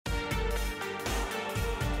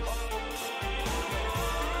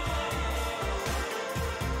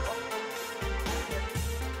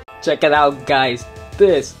Check it out, guys.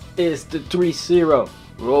 This is the Threezero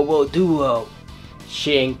Robo-Duo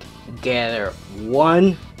Shin Gather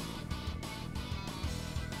 1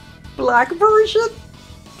 black version.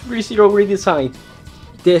 Threezero Redesign.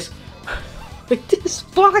 This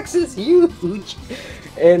box is huge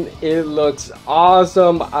and it looks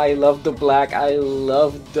awesome. I love the black. I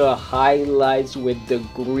love the highlights with the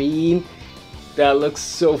green. That looks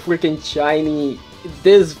so freaking shiny.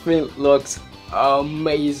 This thing looks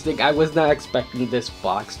amazing. I was not expecting this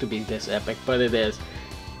box to be this epic, but it is.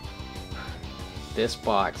 This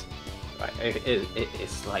box,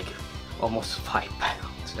 it's like almost 5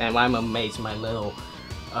 pounds, and I'm amazed my little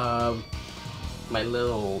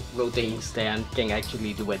rotating stand can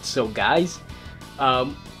actually do it. So guys,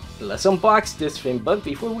 let's unbox this thing. But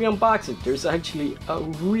before we unbox it, there's actually a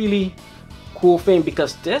really cool thing,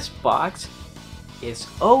 because this box is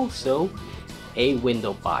also a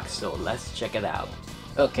window box. So let's check it out.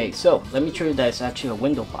 Okay, so let me show you that it's actually a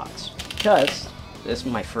window box, because this is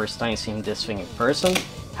my first time seeing this thing in person.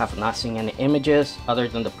 Have not seen any images other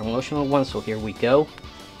than the promotional one, so here we go.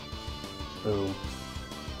 Boom.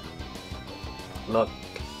 Look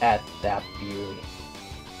at that beauty.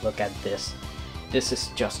 Look at this. This is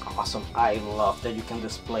just awesome. I love that you can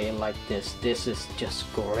display it like this. This is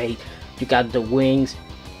just great. You got the wings,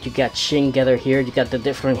 you got Shin Gather here, you got the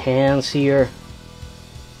different hands here.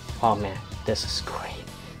 Oh man, this is great.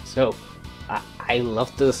 So I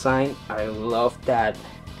love the design. I love that.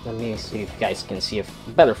 Let me see if you guys can see it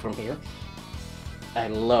better from here. I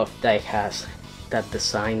love that it has that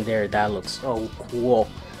design there. That looks so cool.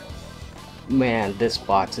 Man, this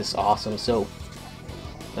box is awesome. So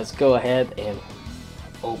let's go ahead and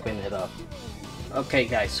open it up. Okay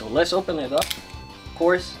guys, so let's open it up. Of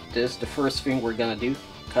course, this is the first thing we're gonna do.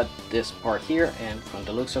 Cut this part here, and from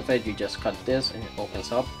the looks of it, you just cut this and it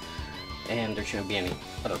opens up, and there shouldn't be any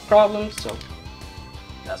other problems. So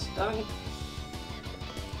that's done.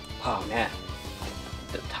 Oh man,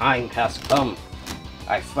 the time has come.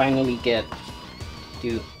 I finally get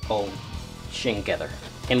to own Shin Gather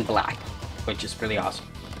in black, which is pretty awesome.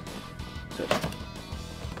 So,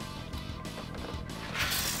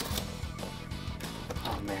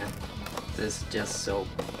 oh man, this is just so,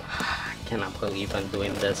 I cannot believe I'm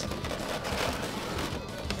doing this.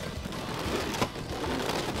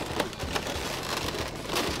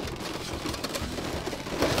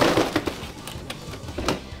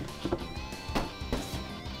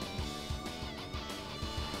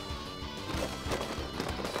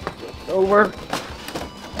 Over.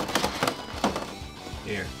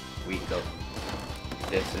 Here we go.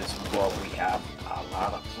 This is what we have. A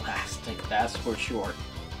lot of plastic, that's for sure.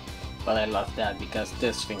 But I love that, because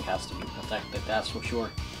this thing has to be protected, that's for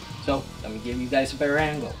sure. So let me give you guys a better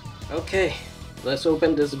angle. Okay, let's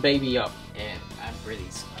open this baby up. And I'm pretty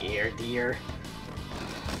scared here.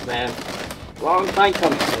 Man, long time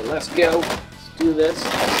coming, so let's go. Let's do this.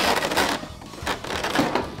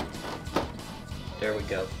 There we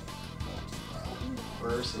go.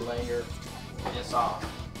 First layer is off.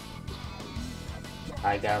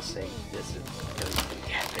 I gotta say, this is gonna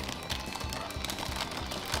be epic.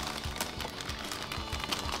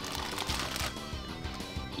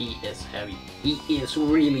 He is heavy. He is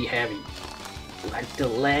really heavy. Like the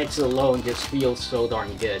legs alone just feel so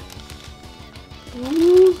darn good.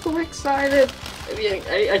 Ooh, so excited.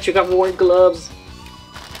 I should have worn gloves.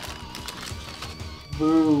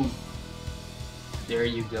 Boom. There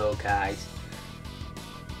you go, guys.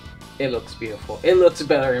 It looks beautiful. It looks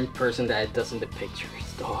better in person than it does in the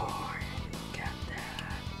pictures. Oh, look at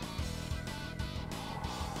that.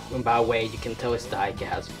 And by the way, you can tell it's the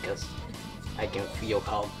die-cast, because I can feel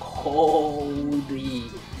how cold the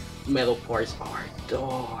metal parts are.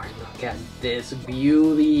 Oh, look at this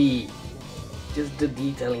beauty. Just the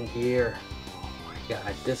detailing here. Oh my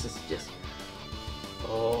god, this is just...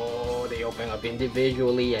 Oh, they open up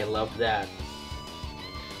individually. I love that.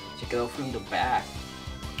 Check it out from the back.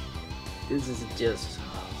 This is just,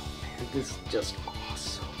 oh man, this is just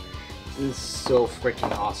awesome. This is so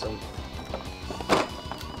freaking awesome.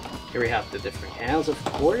 Here we have the different hands, of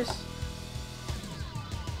course.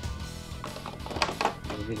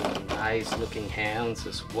 Really nice looking hands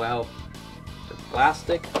as well. They're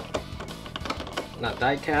plastic, not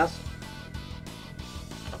die cast.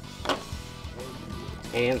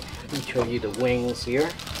 And let me show you the wings here.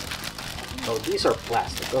 Oh, these are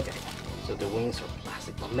plastic. Okay, so the wings are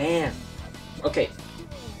plastic, but man. Okay,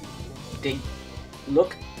 they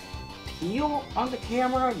look teal on the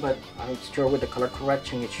camera, but I'm sure with the color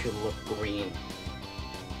correction it should look green.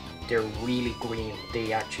 They're really green.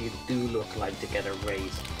 They actually do look like the Gather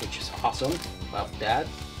rays, which is awesome. Love that.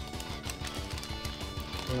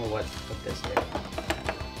 You know what? Put this there.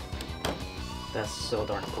 That's so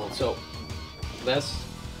darn cool. So let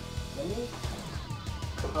me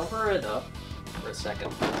cover it up for a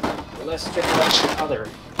second. Let's check out the other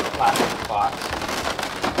plastic box.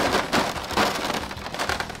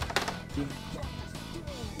 You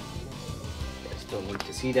guys don't need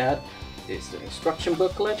to see that. This is the instruction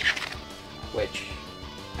booklet, which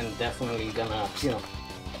I'm definitely gonna, you know,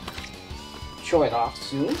 show it off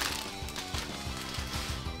soon.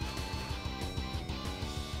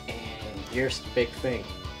 And here's the big thing.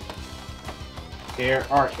 Here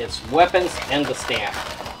are its weapons and the stamp.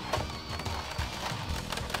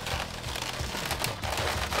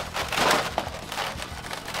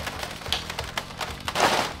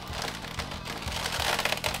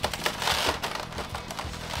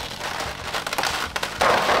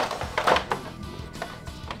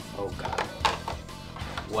 Oh god.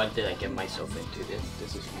 What did I get myself into?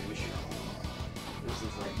 This is huge. This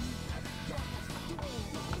is like...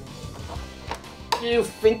 You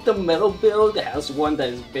think the metal build has one that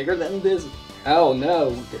is bigger than this? Oh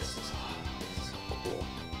no, this is so cool.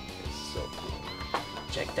 This is so cool.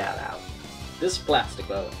 Check that out. This is plastic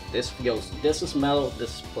though. This is metal,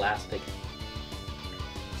 this is plastic.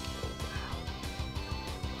 Oh,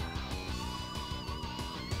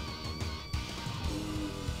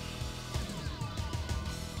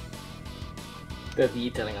 wow. The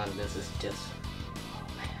detailing on this is just...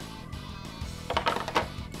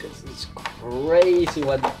 This is crazy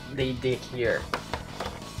what they did here.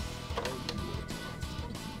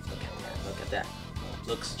 Look at that.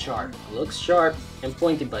 Looks sharp and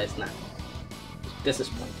pointy, but it's not. This is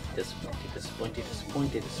pointy, this is pointy, this is pointy, this is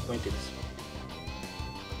pointy, this is pointy, this is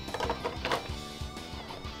pointy.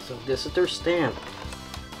 So this is their stamp.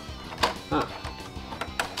 Huh.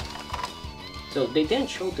 So they didn't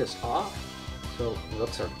show this off. So it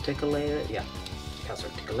looks articulated. Yeah, it has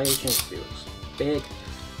articulation, it feels big.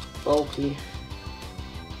 Bulky.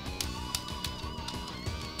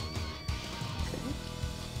 Okay.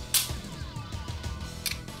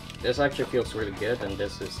 This actually feels really good, and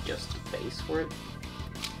this is just the base for it.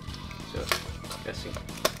 So, I'm guessing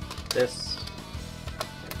this,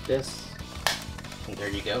 and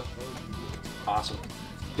there you go. Awesome.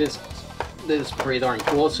 This is pretty darn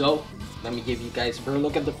cool. So, let me give you guys a better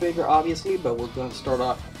look at the figure, obviously, but we're going to start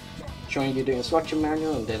off showing you the instruction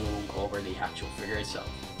manual, and then we'll go over the actual figure itself.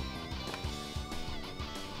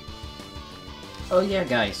 Oh yeah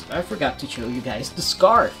guys, I forgot to show you guys the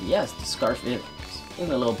scarf. Yes, the scarf is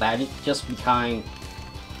in a little baggie just behind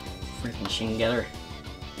freaking Shin Getter.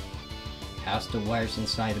 Has the wires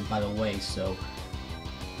inside it, by the way, so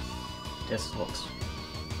this looks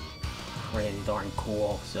pretty darn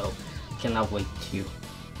cool. So cannot wait to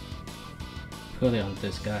put it on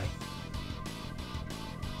this guy.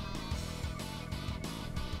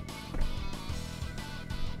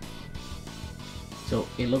 So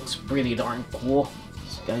it looks pretty darn cool.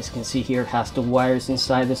 As you guys can see here, it has the wires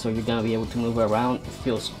inside it, so you're gonna be able to move it around. It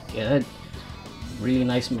feels good. Really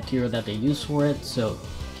nice material that they use for it, so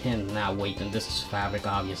cannot wait. And this is fabric,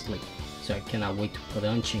 obviously, so I cannot wait to put it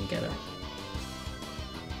on Shin Getter.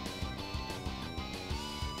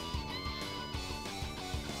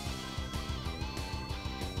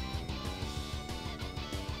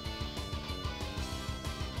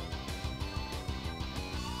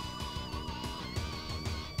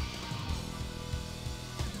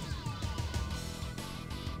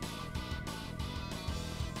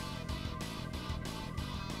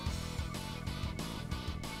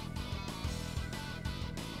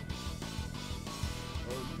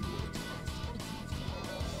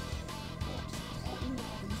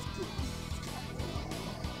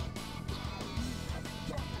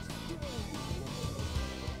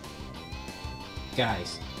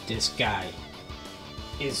 Guys, this guy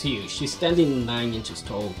is huge. She's standing 9 inches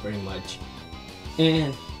tall pretty much,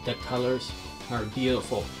 and the colors are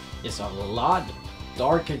beautiful. It's a lot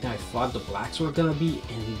darker than I thought the blacks were gonna be,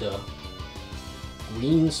 and the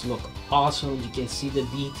greens look awesome. You can see the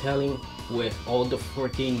detailing with all the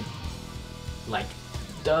freaking like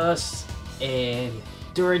dust and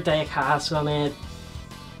dirt that it has on it.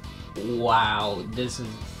 Wow, this is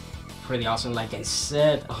pretty awesome. Like I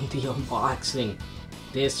said on the unboxing,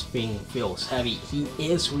 this thing feels heavy. He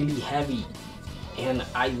is really heavy, and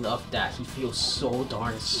I love that. He feels so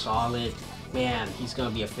darn solid. Man, he's gonna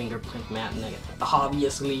be a fingerprint magnet,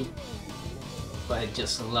 obviously, but I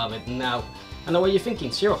just love it. Now, I know what you're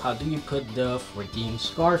thinking, Zero, how do you put the freaking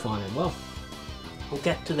scarf on it? Well, we'll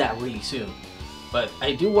get to that really soon, but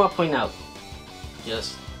I do want to point out,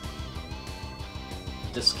 just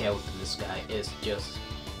the scale to this guy is just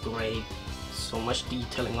great. So much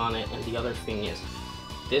detailing on it. And the other thing is,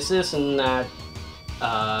 this is not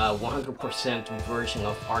 100% version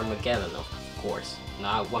of Armageddon, of course.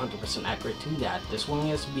 Not 100% accurate to that. This one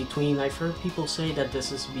is between, I've heard people say that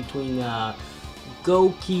this is between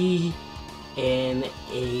Goki and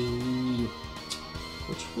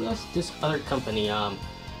which was this other company,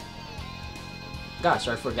 gosh,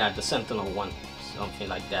 I forgot, the Sentinel one, something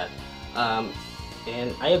like that.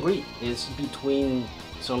 And I agree, it's between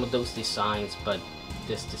some of those designs, but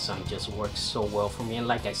this design just works so well for me. And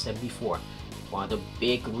like I said before, one of the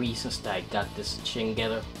big reasons that I got this Shin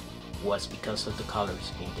Getter was because of the color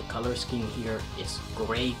scheme. The color scheme here is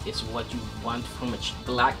great. It's what you want from a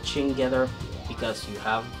black Shin Getter, because you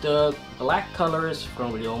have the black colors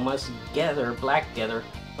from Ryoma's Getter, Black Getter,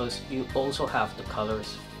 but you also have the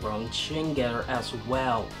colors from Shin Getter as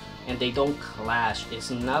well, and they don't clash. It's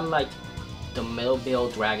not like the middle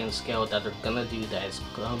build Dragon Scale that they're gonna do that is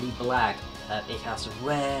gonna be black. It has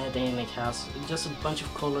red and it has just a bunch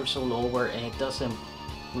of colors all over, and it doesn't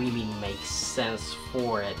really make sense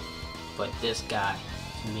for it. But this guy,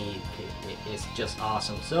 to me, it's just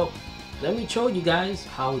awesome. So let me show you guys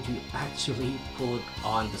how to actually put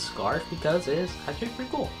on the scarf, because it's actually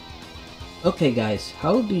pretty cool. Okay guys,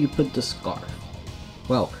 how do you put the scarf?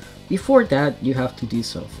 Well, before that you have to do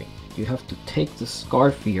something. You have to take the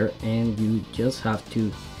scarf here and you just have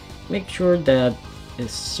to make sure that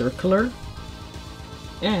it's circular,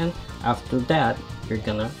 and after that you're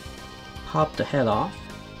gonna pop the head off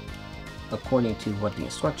according to what the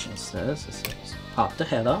instruction says. It says pop the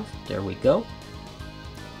head off. There we go,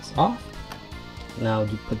 it's off. Now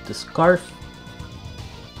you put the scarf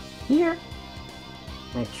here,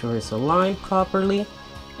 make sure it's aligned properly,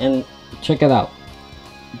 and check it out,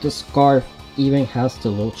 the scarf even has the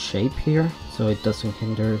little shape here so it doesn't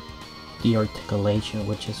hinder the articulation,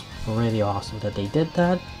 which is pretty awesome that they did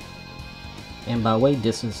that. And by the way,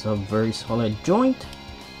 this is a very solid joint,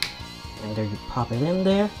 and there you pop it in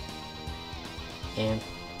there, and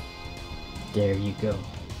there you go,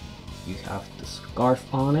 you have the scarf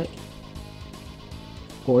on it.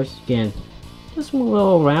 Of course, you can just move it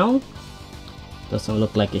all around, doesn't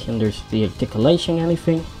look like it hinders the articulation or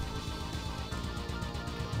anything.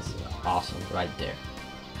 Awesome right there.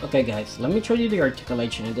 Okay guys, let me show you the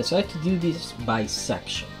articulation. I decided to do this by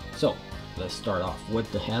section. So let's start off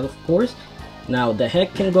with the head, of course. Now the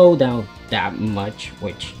head can go down that much,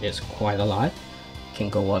 which is quite a lot. It can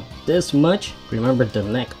go up this much. Remember, the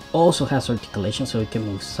neck also has articulation, so it can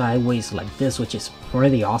move sideways like this, which is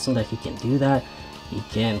pretty awesome that he can do that. He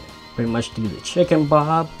can pretty much do the chicken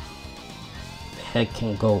bob. The head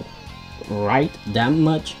can go right that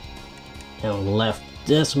much and left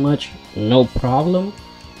this much, no problem,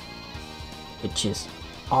 which is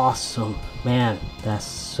awesome, man. That's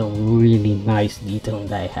some really nice detailing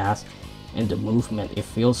that it has, and the movement, it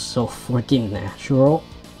feels so freaking natural.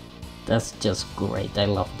 That's just great, I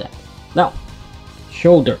love that. Now,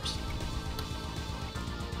 shoulders.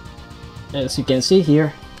 As you can see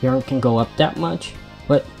here, your arm can go up that much,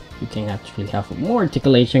 but you can actually have more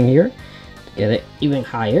articulation here to get it even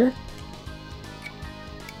higher.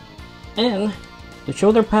 And the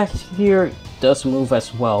shoulder pad here does move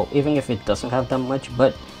as well, even if it doesn't have that much,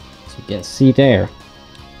 but as you can see there,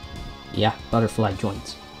 yeah, butterfly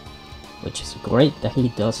joints, which is great that he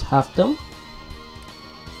does have them.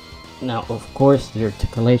 Now, of course, the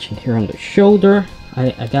articulation here on the shoulder,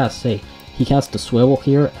 I gotta say, he has the swivel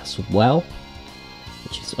here as well,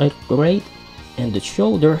 which is great. And the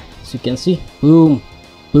shoulder, as you can see, boom,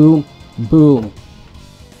 boom, boom.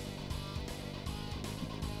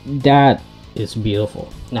 That is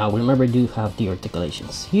beautiful. Now remember, do have the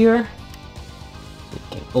articulations here, so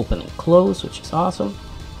you can open and close, which is awesome.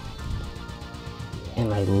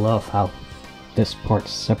 And I love how this part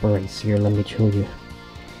separates here. Let me show you.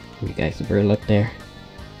 You guys better look there.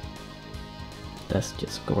 That's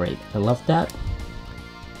just great. I love that.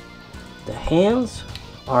 The hands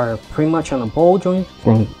are pretty much on a ball joint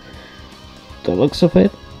from the looks of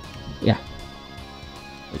it. Yeah,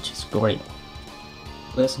 which is great.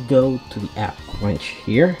 Let's go to the ab crunch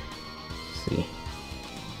here. See,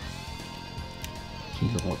 he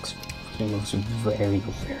moves very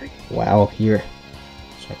well here.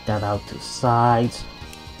 Check that out to the sides.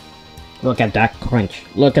 Look at that crunch.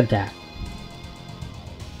 Look at that.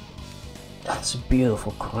 That's a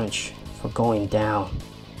beautiful crunch for going down.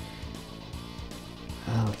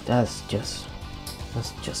 Oh, that's just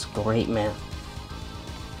great, man.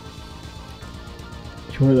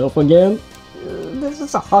 Turn it up again. This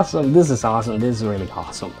is awesome. This is awesome. This is really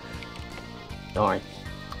awesome. Alright.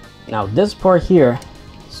 Now this part here,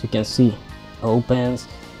 as you can see, opens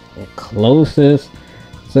and closes.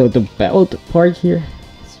 So the belt part here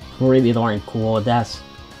is pretty darn cool. That's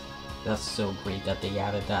That's so great that they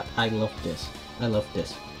added that. I love this. I love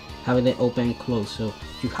this. Having it open and close, so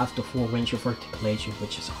you have the full range of articulation,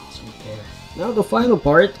 which is awesome there. Now the final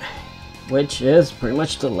part, which is pretty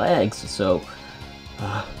much the legs. So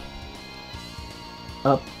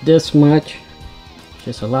up this much,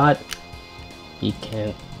 just a lot. You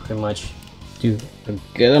can pretty much do a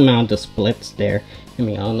good amount of splits there. I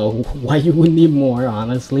mean, I don't know why you would need more,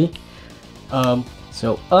 honestly.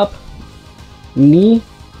 So up, knee.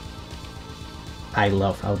 I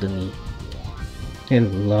love how the knee,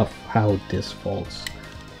 and love how this folds,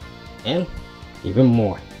 and even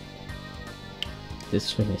more.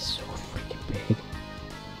 This one is so freaking big,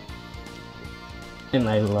 and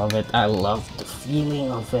I love it. I love the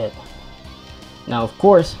feeling of it. Now, of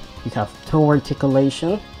course, you have toe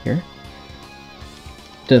articulation here.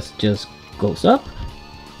 This just goes up,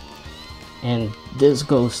 and this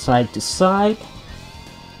goes side to side.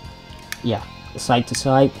 Yeah, side to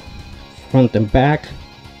side, front and back.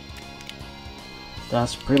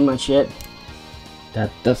 That's pretty much it. That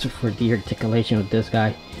does it for the articulation of this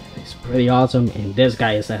guy. It's pretty awesome, and this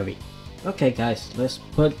guy is heavy. Okay guys, let's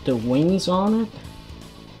put the wings on it.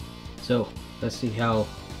 So let's see how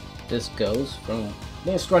this goes. From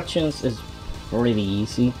the instructions is really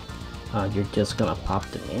easy. You're just gonna pop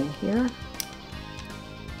them in here.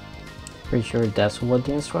 Pretty sure that's what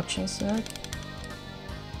the instructions said.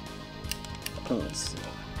 Let me see.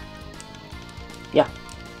 Yeah,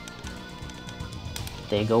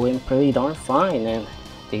 they go in pretty darn fine, and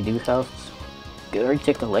they do have good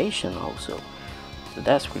articulation also, so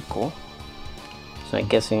that's pretty cool. So I'm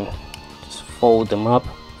guessing just fold them up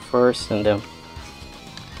first and then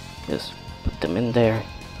just put them in there.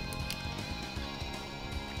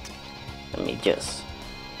 Let me just,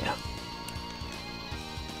 yeah,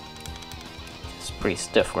 it's pretty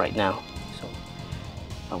stiff right now, so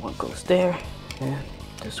that one goes there and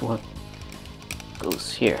this one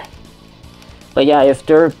goes here. But yeah, if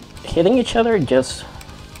they're hitting each other, just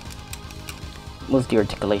move the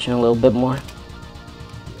articulation a little bit more.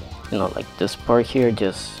 You know, like this part here,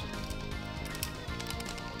 just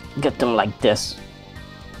get them like this,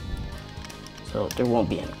 so there won't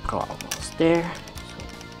be any problems there.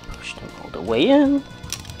 So push them all the way in,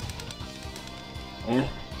 and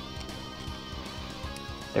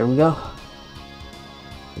there we go.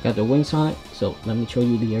 We got the wings on it, so let me show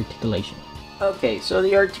you the articulation. Okay, so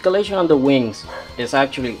the articulation on the wings is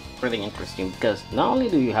actually pretty interesting, because not only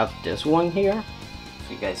do you have this one here,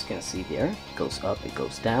 so you guys can see there, it goes up, it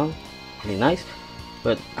goes down, really nice,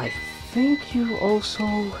 but I think you also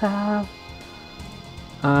have,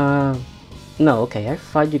 no, okay, I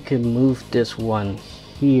thought you could move this one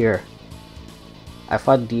here. I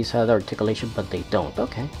thought these had articulation, but they don't.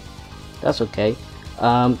 Okay, that's okay.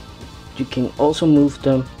 You can also move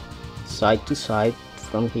them side to side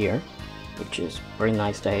from here, which is very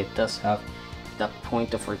nice that it does have that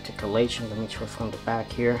point of articulation. Let me show from the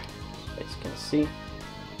back here, so as you can see,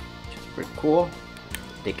 which is pretty cool.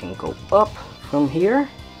 They can go up from here.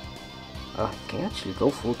 You can actually go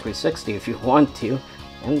full 360 if you want to,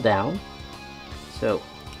 and down. So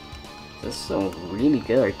this is some really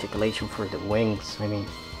good articulation for the wings. I mean,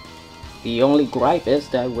 the only gripe is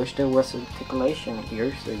that I wish there was articulation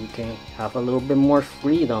here, so you can have a little bit more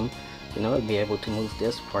freedom, you know, be able to move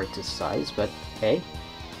this part to size. But hey,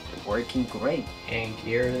 it's working great. And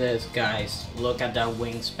here it is, guys. Look at that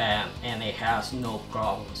wingspan, and it has no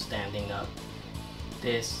problem standing up.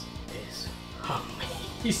 This is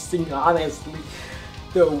amazing, honestly.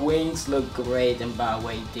 The wings look great, and by the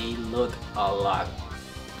way, they look a lot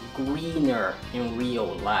greener in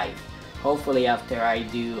real life. Hopefully after I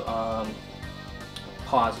do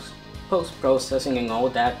post-processing and all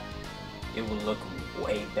that, it will look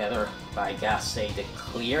way better. But I gotta say, the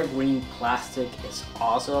clear green plastic is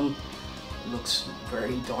awesome. It looks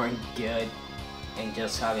very darn good, and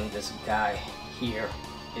just having this guy here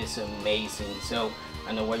is amazing. So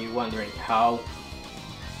I know what you're wondering, how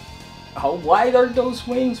wide are those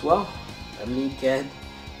wings? Well, let me get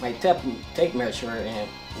my tape measure and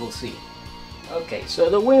we'll see. Okay, so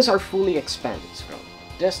the wings are fully expanded from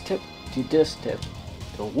this tip to this tip.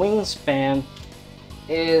 The wingspan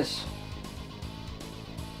is,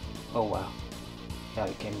 oh wow,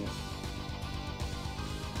 gotta get me.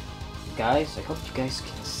 Guys, I hope you guys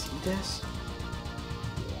can see this,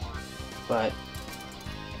 but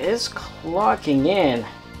it's clocking in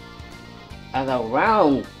at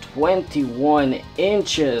around 21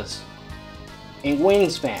 inches in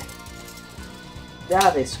wingspan.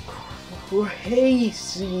 That is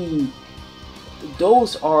crazy.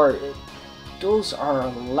 Those are a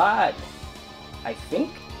lot. I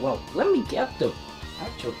think, well, let me get them.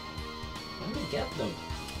 Actually, let me get them.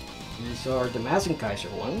 These are the Kaiser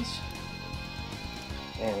ones.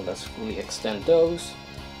 And let's fully extend those.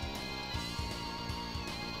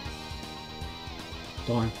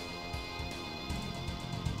 Darn.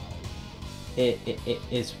 It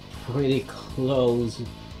is pretty close.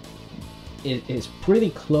 It is pretty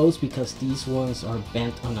close because these ones are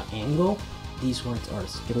bent on an angle. These ones are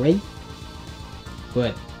straight.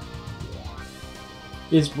 But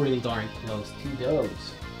it's pretty darn close to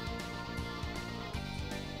those.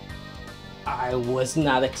 I was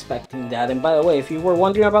not expecting that. And by the way, if you were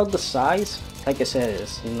wondering about the size, like I said,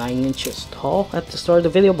 it's 9 inches tall at the start of the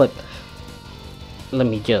video, but let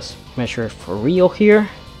me just measure it for real here.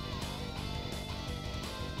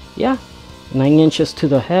 Yeah, 9 inches to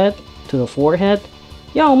the head, to the forehead.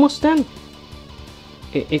 Yeah, almost 10.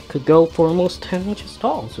 It could go for almost 10 inches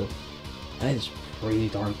tall, so that is pretty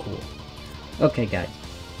darn cool. Okay guys,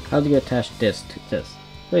 how do you attach this to this?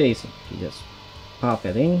 Very easy. You just pop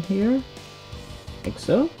it in here, like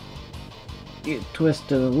so. You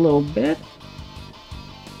twist it a little bit,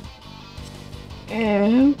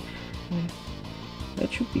 and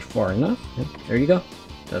that should be far enough. Yep, there you go.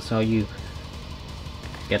 That's how you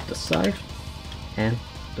get the scythe and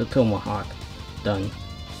the tomahawk done,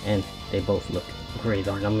 and they both look great,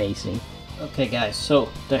 darn amazing. Okay guys, so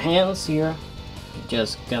the hands here, you're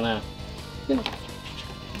just gonna, you know,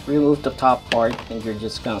 remove the top part and you're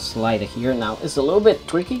just gonna slide it here. Now it's a little bit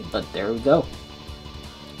tricky, but there we go.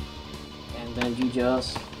 And then you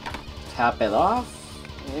just tap it off,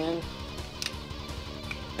 and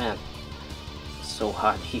man, it's so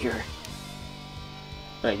hot here.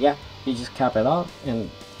 But yeah, you just cap it off and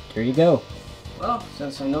there you go. Well,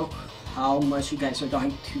 since I know how much you guys are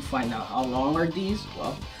going to find out how long are these,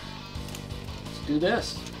 well, let's do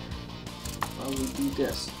this. Well, we do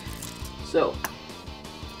this. So,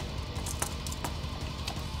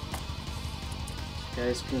 you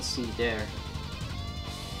guys can see there,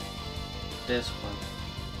 this one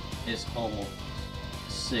is almost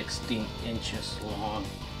 16 inches long.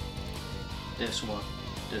 This one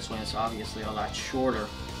is obviously a lot shorter.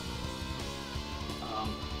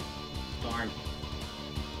 Darn,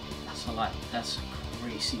 that's a lot. That's a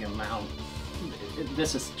crazy amount.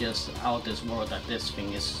 This is just out of this world that this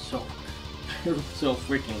thing is so so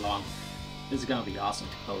freaking long. This is gonna be awesome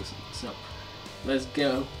to pose. So let's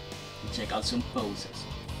go and check out some poses.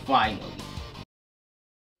 Finally.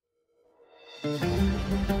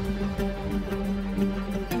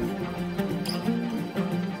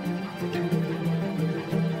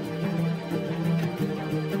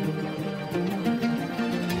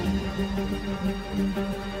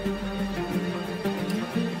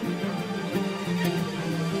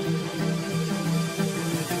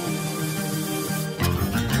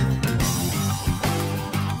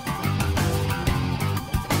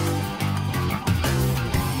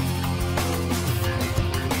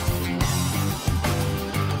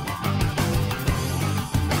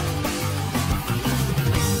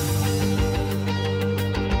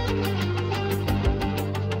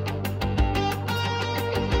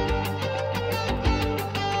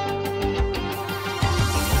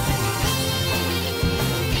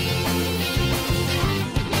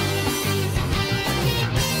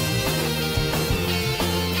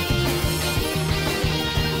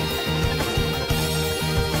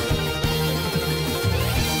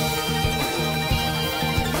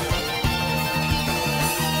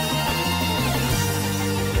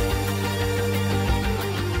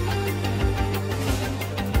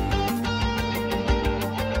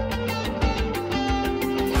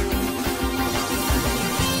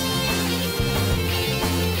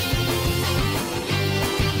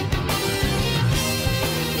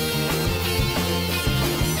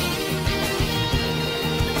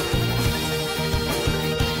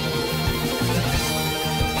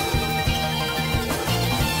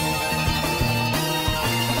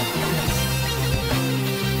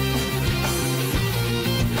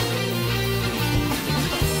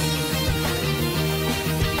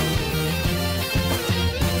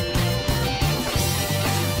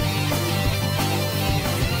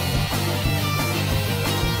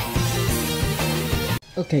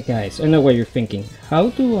 Okay guys, I know what you're thinking. How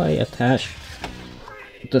do I attach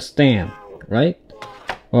the stand, right?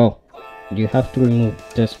 Well, you have to remove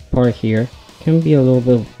this part here. Can be a little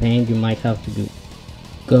bit of pain. You might have to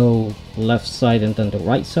go left side and then the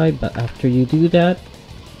right side, but after you do that,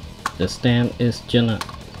 the stand is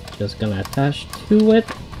just gonna attach to it.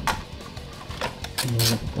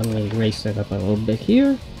 And let me raise it up a little bit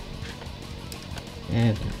here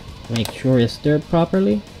and make sure it's there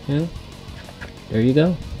properly, and there you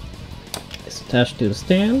go. It's attached to the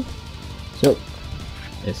stand, so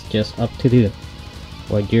it's just up to the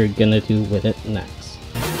what you're gonna do with it next.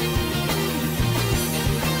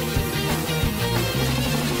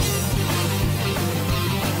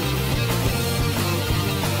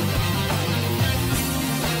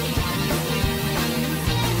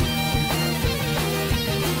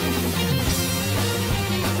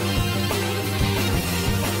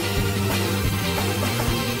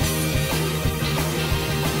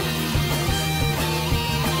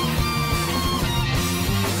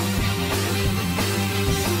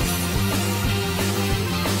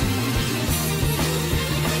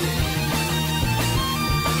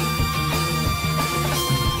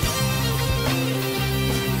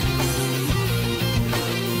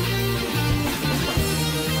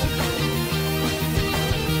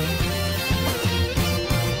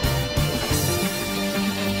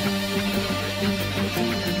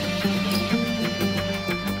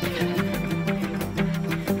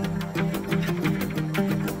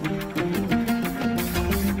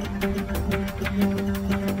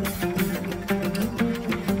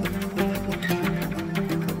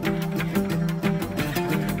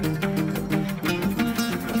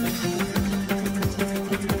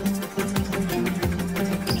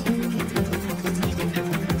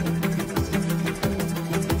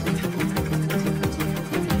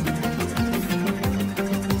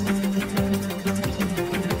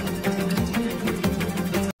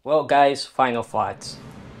 Well guys, final thoughts.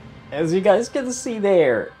 As you guys can see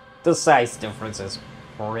there, the size difference is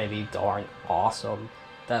pretty darn awesome.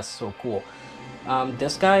 That's so cool.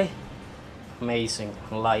 This guy, amazing.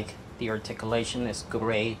 Like, the articulation is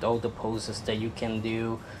great, all the poses that you can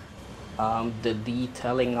do, the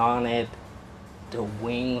detailing on it, the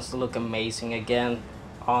wings look amazing. Again,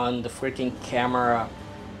 on the freaking camera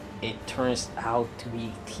it turns out to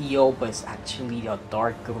be teal, but it's actually a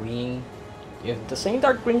dark green. If the same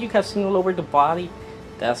dark green you have seen all over the body,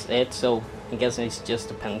 that's it. So I guess it's just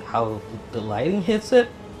depends how the lighting hits it,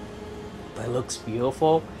 but it looks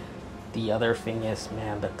beautiful. The other thing is,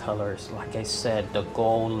 man, the colors. Like I said, the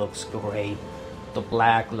gold looks great, the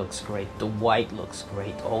black looks great, the white looks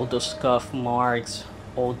great, all the scuff marks,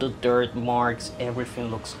 all the dirt marks,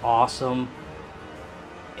 everything looks awesome.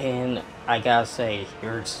 And I gotta say,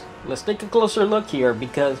 let's take a closer look here,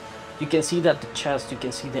 because you can see that the chest, you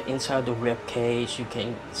can see the inside of the rib cage, you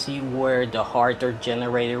can see where the heart or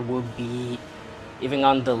generator will be. Even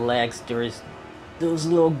on the legs, there's those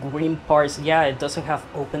little green parts. Yeah, it doesn't have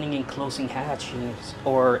opening and closing hatches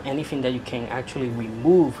or anything that you can actually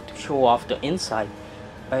remove to show off the inside,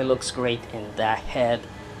 but it looks great. And that head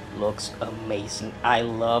looks amazing. I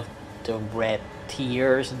love the red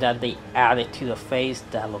tears that they added to the face.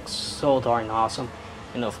 That looks so darn awesome.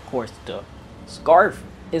 And of course the scarf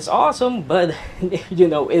is awesome, but you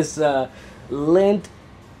know, it's lint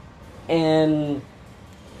and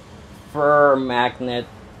fur magnet.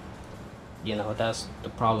 You know, that's the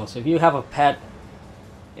problem. So if you have a pet,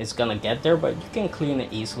 it's gonna get there, but you can clean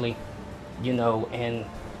it easily, you know. And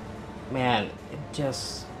man, it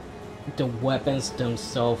just, the weapons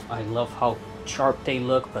themselves, I love how sharp they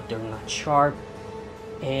look, but they're not sharp,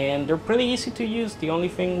 and they're pretty easy to use. The only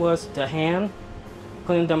thing was the hand,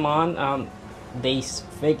 putting them on, they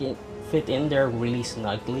fit in there really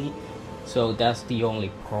snugly, so that's the only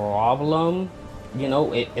problem. You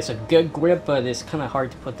know, it's a good grip, but it's kind of hard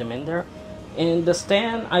to put them in there. And the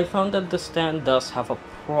stand, I found that the stand does have a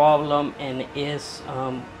problem, and is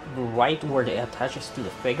right where it attaches to the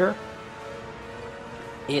figure.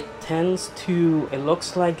 It tends to, it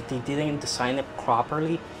looks like they didn't design it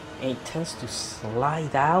properly, and it tends to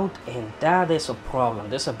slide out, and that is a problem.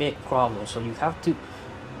 That's a big problem. So you have to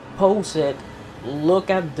pose it, look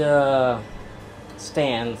at the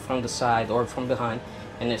stand from the side or from behind,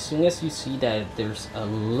 and as soon as you see that there's a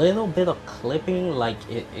little bit of clipping, like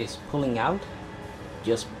it is pulling out,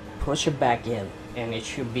 just push it back in and it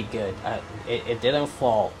should be good. It didn't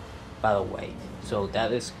fall, by the way, so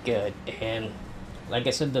that is good. And like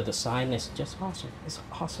I said, the design is just awesome. It's an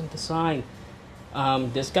awesome design.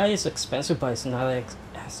 This guy is expensive, but it's not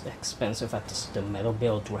as expensive as the Metal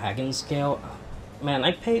Build Dragon scale. Man,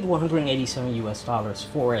 I paid $187 US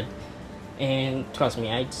for it, and trust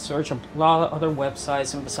me, I searched a lot of other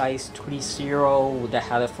websites, and besides Threezero that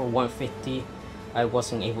had it for $150, I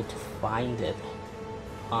wasn't able to find it,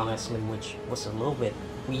 honestly, which was a little bit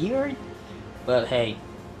weird. But hey,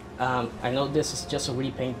 I know this is just a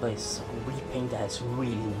repaint, but it's a repaint that's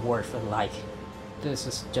really worth it. Like, this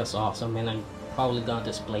is just awesome, and I'm probably gonna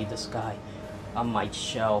display this guy on my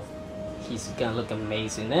shelf. He's gonna look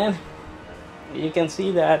amazing. And you can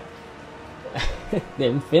see that the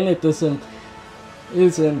Infinitism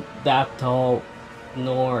isn't that tall,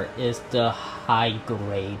 nor is the high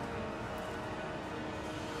grade.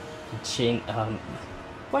 Shin,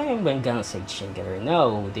 why am I gonna say Shin Getter?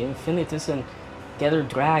 No, the Infinitesimal Getter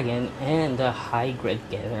Dragon and the High Grade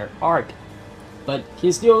Getter Arc. But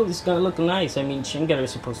his duo is gonna look nice. I mean, Shin Getter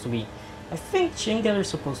is supposed to be, I think Shin Getter is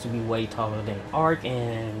supposed to be way taller than Arc,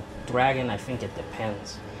 and Dragon, I think it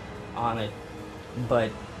depends on it.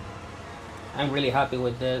 But I'm really happy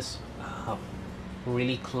with this.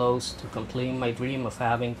 Really close to completing my dream of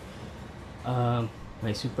having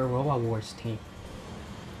my Super Robot Wars team.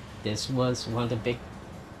 This was one of the big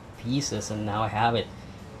pieces, and now I have it.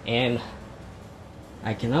 And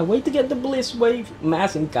I cannot wait to get the Bliss Wave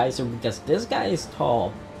Massing Kaiser, because this guy is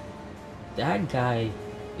tall. That guy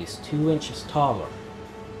is 2 inches taller.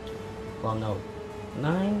 Well, no,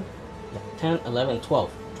 9, 10, 11,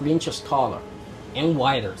 12. 3 inches taller and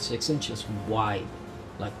wider, 6 inches wide.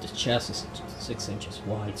 Like the chest is 6 inches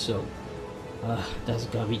wide, so that's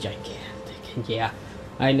gonna be gigantic. And yeah,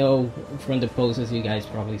 I know from the poses you guys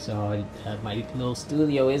probably saw that my little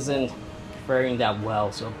studio isn't faring that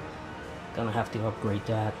well, so gonna have to upgrade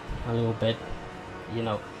that a little bit, you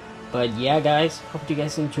know. But yeah, guys, hope you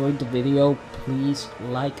guys enjoyed the video. Please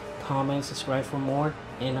like, comment, subscribe for more,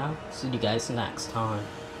 and I'll see you guys next time.